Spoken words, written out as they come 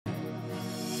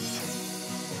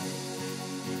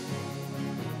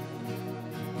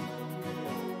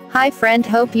Hi friend,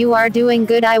 hope you are doing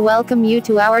good. I welcome you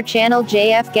to our channel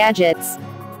JF Gadgets.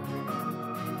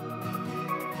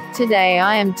 Today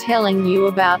I am telling you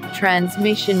about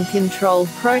Transmission Control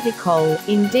Protocol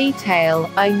in detail.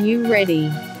 Are you ready?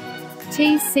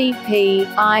 TCP,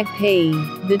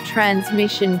 IP, the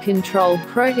Transmission Control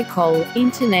Protocol,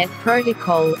 Internet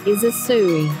Protocol, is a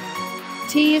SUI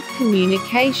of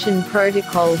communication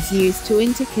protocols used to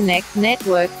interconnect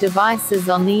network devices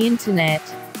on the Internet.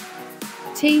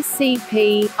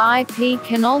 TCP, IP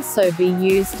can also be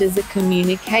used as a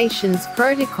communications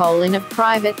protocol in a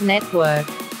private network.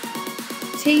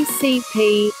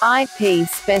 TCP, IP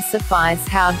specifies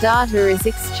how data is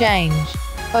exchanged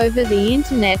over the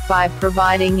Internet by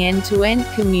providing end-to-end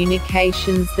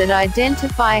communications that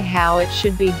identify how it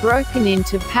should be broken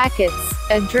into packets,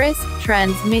 addressed,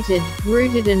 transmitted,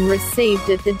 routed and received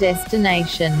at the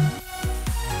destination.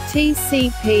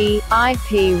 TCP,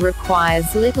 IP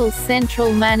requires little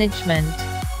central management,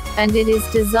 and it is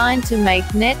designed to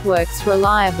make networks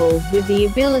reliable, with the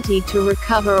ability to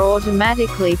recover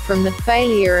automatically from the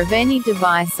failure of any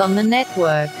device on the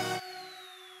network.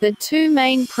 The two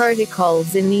main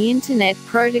protocols in the Internet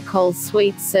Protocol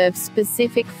Suite serve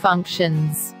specific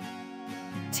functions.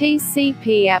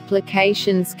 TCP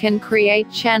applications can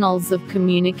create channels of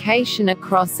communication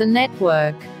across a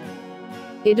network.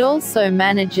 It also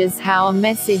manages how a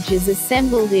message is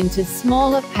assembled into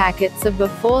smaller packets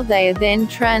before they are then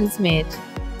transmitted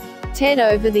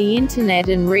over the Internet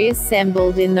and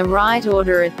reassembled in the right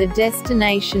order at the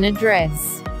destination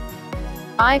address.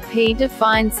 IP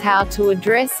defines how to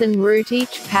address and route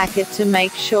each packet to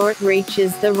make sure it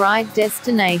reaches the right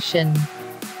destination.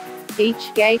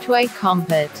 Each gateway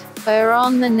component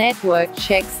on the network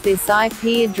checks this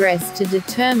IP address to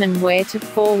determine where to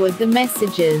forward the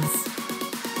messages.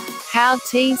 How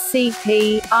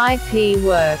TCP, IP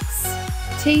works.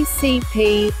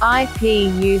 TCP, IP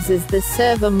uses the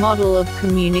server model of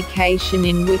communication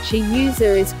in which a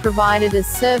user is provided a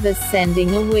service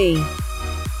sending a web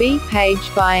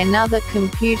page by another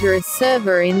computer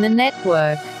server in the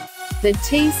network. The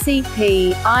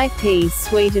TCP, IP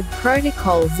suite of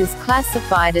protocols is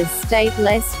classified as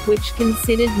stateless, which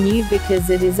considered new because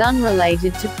it is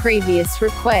unrelated to previous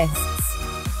requests.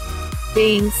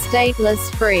 Being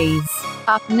stateless frees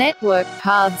up network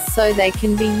paths so they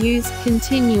can be used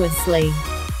continuously.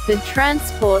 The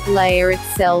transport layer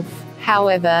itself,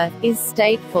 however, is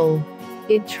stateful.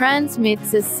 It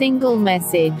transmits a single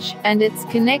message, and its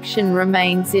connection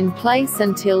remains in place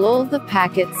until all the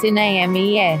packets in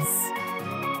AMES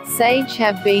SAGE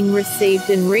have been received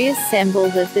and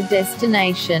reassembled at the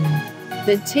destination.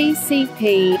 The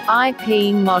TCP,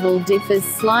 IP model differs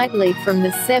slightly from the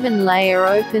 7-layer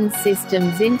Open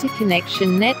Systems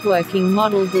Interconnection Networking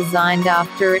model designed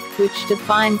after it, which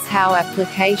defines how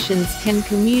applications can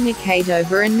communicate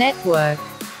over a network.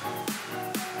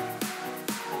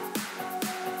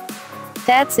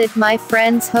 That's it my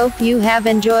friends, hope you have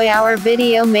enjoyed our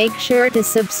video. Make sure to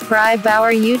subscribe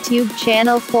our YouTube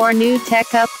channel for new tech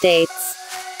updates.